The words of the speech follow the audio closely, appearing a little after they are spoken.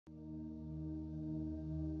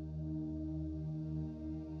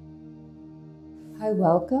Hi,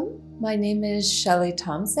 welcome. My name is Shelley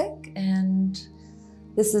Tomczyk, and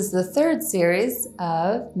this is the third series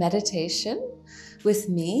of meditation with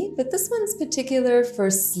me, but this one's particular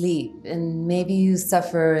for sleep, and maybe you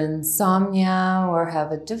suffer insomnia or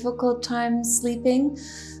have a difficult time sleeping.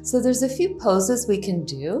 So there's a few poses we can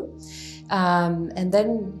do, and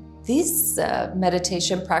then these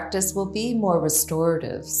meditation practice will be more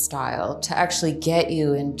restorative style to actually get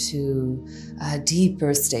you into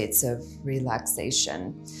deeper states of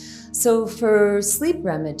relaxation. So for sleep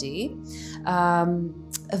remedy, a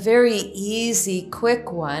very easy,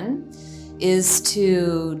 quick one is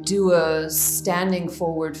to do a standing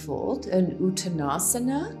forward fold, an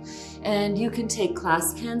uttanasana. And you can take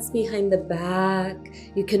clasp hands behind the back.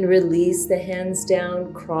 You can release the hands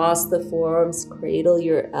down, cross the forearms, cradle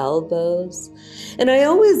your elbows. And I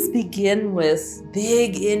always begin with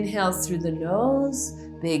big inhales through the nose,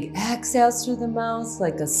 big exhales through the mouth,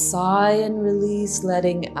 like a sigh and release,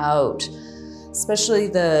 letting out. Especially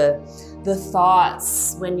the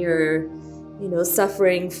thoughts when you're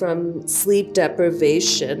suffering from sleep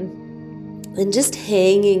deprivation, and just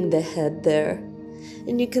hanging the head there.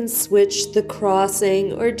 And you can switch the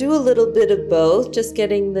crossing or do a little bit of both, just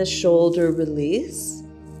getting the shoulder release.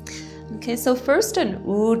 Okay, so first an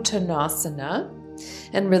uttanasana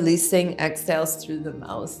and releasing exhales through the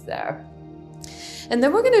mouth there. And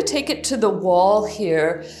then we're going to take it to the wall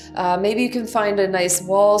here. Maybe you can find a nice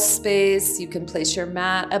wall space. You can place your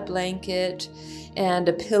mat, a blanket, and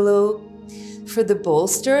a pillow for the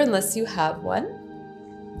bolster, unless you have one.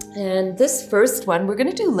 And this first one, we're going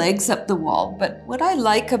to do legs up the wall. But what I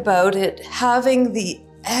like about it, having the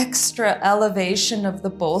extra elevation of the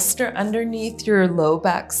bolster underneath your low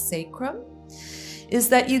back sacrum, is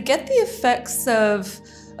that you get the effects of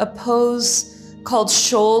a pose called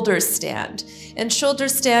shoulder stand. And shoulder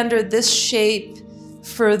stand, or this shape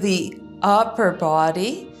for the upper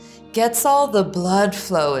body, gets all the blood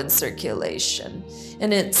flow and circulation.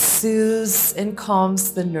 And it soothes and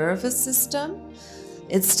calms the nervous system.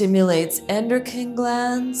 It stimulates endocrine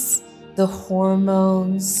glands, the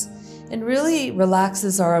hormones, and really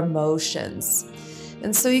relaxes our emotions.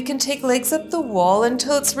 And so you can take legs up the wall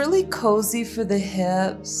until it's really cozy for the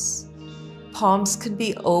hips. Palms could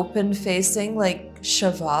be open facing like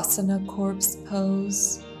Shavasana corpse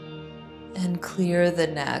pose, and clear the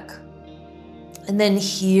neck. And then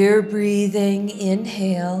here breathing,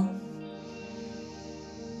 inhale.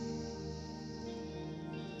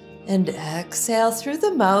 And exhale through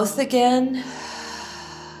the mouth again.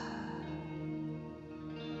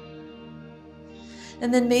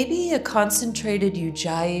 And then maybe a concentrated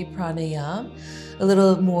Ujjayi pranayama, a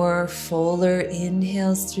little more fuller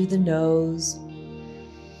inhales through the nose.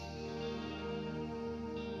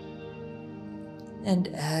 And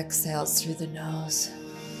exhales through the nose.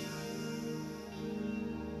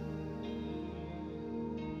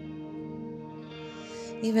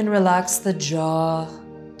 Even relax the jaw,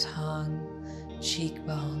 tongue,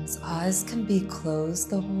 cheekbones. Eyes can be closed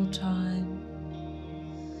the whole time.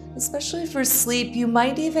 Especially for sleep, you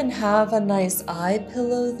might even have a nice eye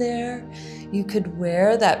pillow there. You could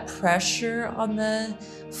wear that pressure on the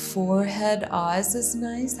forehead. Eyes is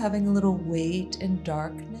nice, having a little weight and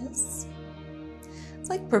darkness. It's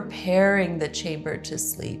like preparing the chamber to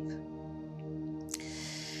sleep.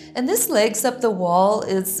 And this legs up the wall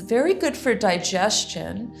is very good for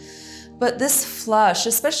digestion. But this flush,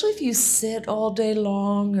 especially if you sit all day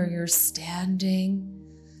long or you're standing,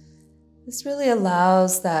 this really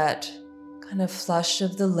allows that kind of flush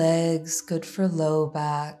of the legs, good for low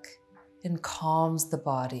back, and calms the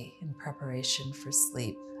body in preparation for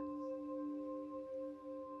sleep.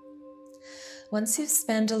 Once you've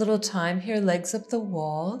spent a little time here, legs up the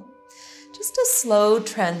wall, just a slow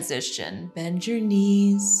transition. Bend your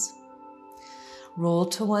knees, roll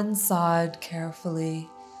to one side carefully.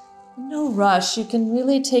 No rush, you can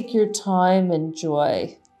really take your time,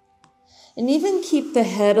 enjoy. And even keep the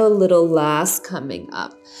head a little last coming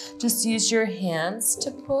up. Just use your hands to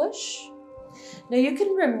push. Now you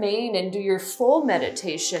can remain and do your full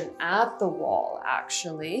meditation at the wall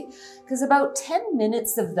actually, because about 10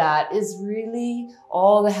 minutes of that is really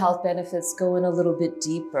all the health benefits going a little bit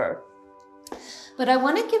deeper. But I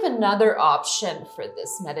want to give another option for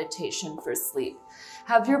this meditation for sleep.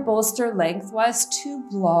 Have your bolster lengthwise, 2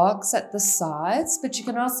 blocks at the sides, but you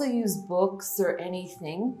can also use books or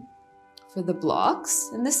anything for the blocks.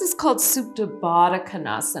 And this is called Supta Baddha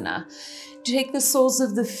Konasana. Take the soles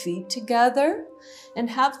of the feet together and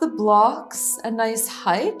have the blocks a nice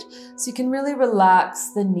height so you can really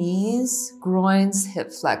relax the knees, groins,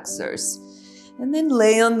 hip flexors. And then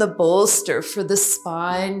lay on the bolster for the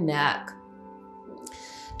spine, neck.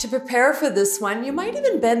 To prepare for this one, you might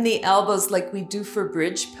even bend the elbows like we do for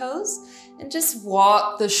bridge pose and just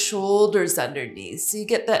walk the shoulders underneath. So you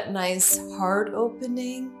get that nice heart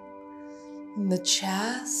opening in the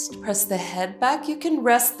chest. Press the head back. You can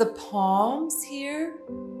rest the palms here,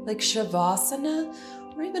 like Shavasana,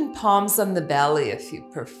 or even palms on the belly if you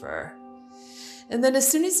prefer. And then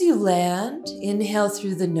as soon as you land, inhale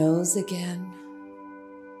through the nose again.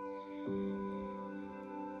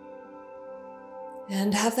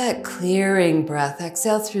 And have that clearing breath.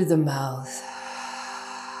 Exhale through the mouth.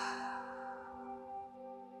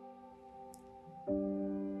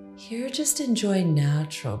 Here, just enjoy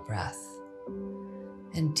natural breath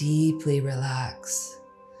and deeply relax.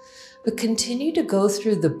 But continue to go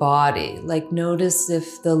through the body, like notice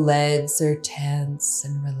if the legs are tense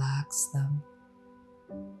and relax them.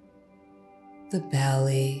 The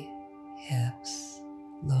belly, hips,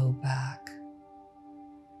 low back.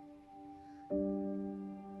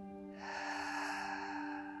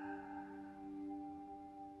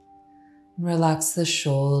 Relax the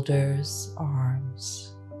shoulders,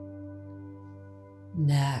 arms,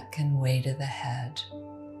 neck, and weight of the head.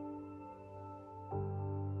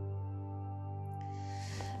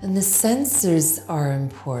 And the sensors are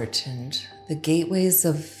important, the gateways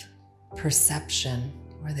of perception,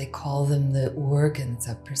 or they call them the organs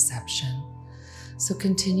of perception. So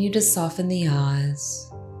continue to soften the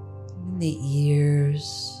eyes, and the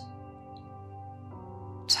ears,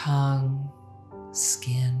 tongue,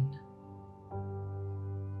 skin.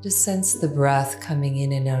 Just sense the breath coming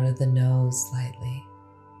in and out of the nose lightly.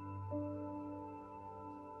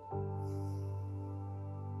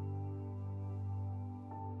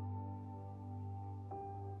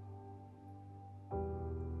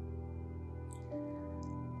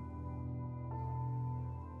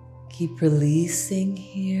 Keep releasing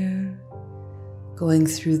here, going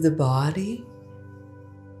through the body.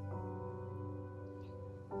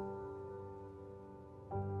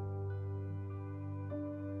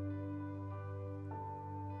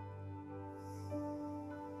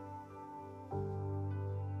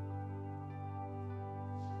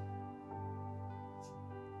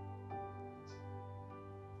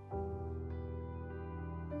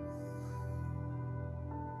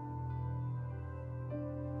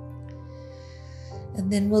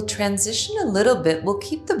 And then we'll transition a little bit. We'll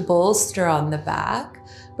keep the bolster on the back,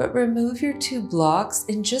 but remove your two blocks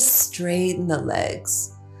and just straighten the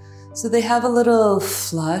legs. So they have a little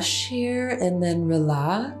flush here and then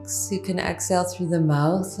relax. You can exhale through the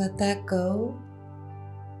mouth, let that go.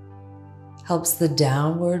 Helps the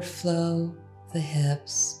downward flow, the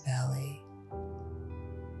hips, belly.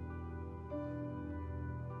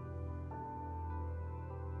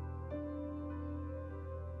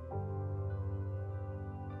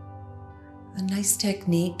 A nice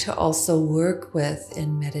technique to also work with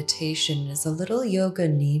in meditation is a little yoga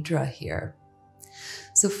nidra here.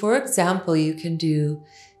 So for example, you can do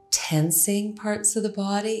tensing parts of the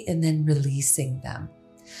body and then releasing them.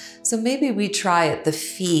 So maybe we try at the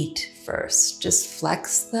feet first, just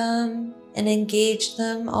flex them and engage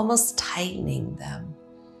them, almost tightening them.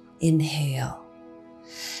 Inhale.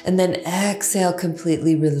 And then exhale,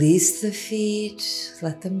 completely release the feet,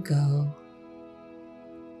 let them go.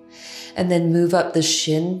 And then move up the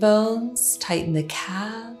shin bones, tighten the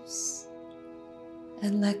calves,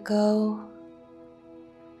 and let go.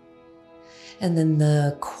 And then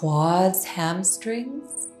the quads,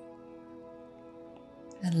 hamstrings,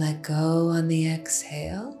 and let go on the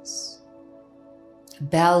exhales.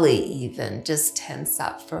 Belly even, just tense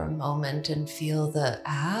up for a moment and feel the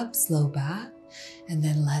abs, low back, and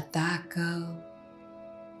then let that go.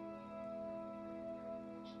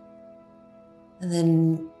 And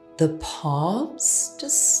then the palms,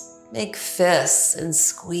 just make fists and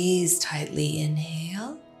squeeze tightly.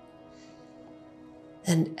 Inhale.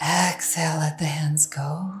 And exhale, let the hands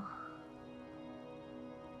go.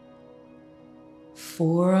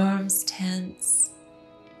 Forearms tense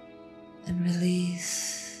and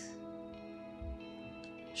release.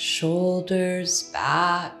 Shoulders,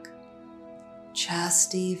 back,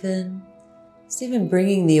 chest even. Just even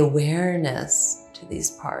bringing the awareness to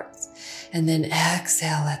these parts. And then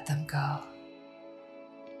exhale, let them go.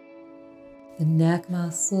 The neck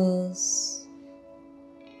muscles.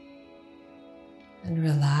 And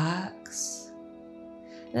relax.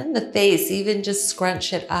 And then the face, even just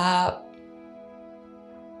scrunch it up.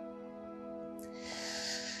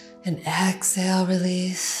 And exhale,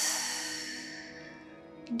 release.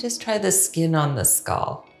 And just try the skin on the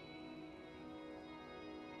skull.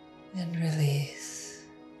 And release.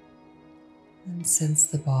 And sense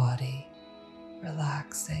the body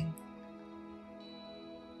relaxing.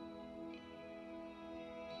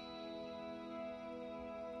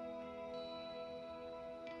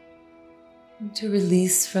 And to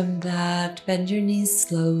release from that, bend your knees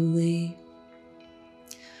slowly.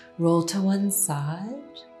 Roll to one side.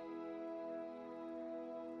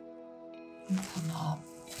 And come up.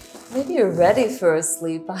 Maybe you're ready for a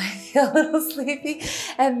sleep. I feel a little sleepy.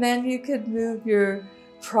 And then you could move your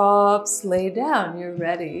props, lay down. You're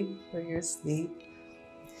ready for your sleep.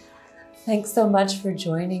 Thanks so much for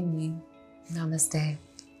joining me. Namaste.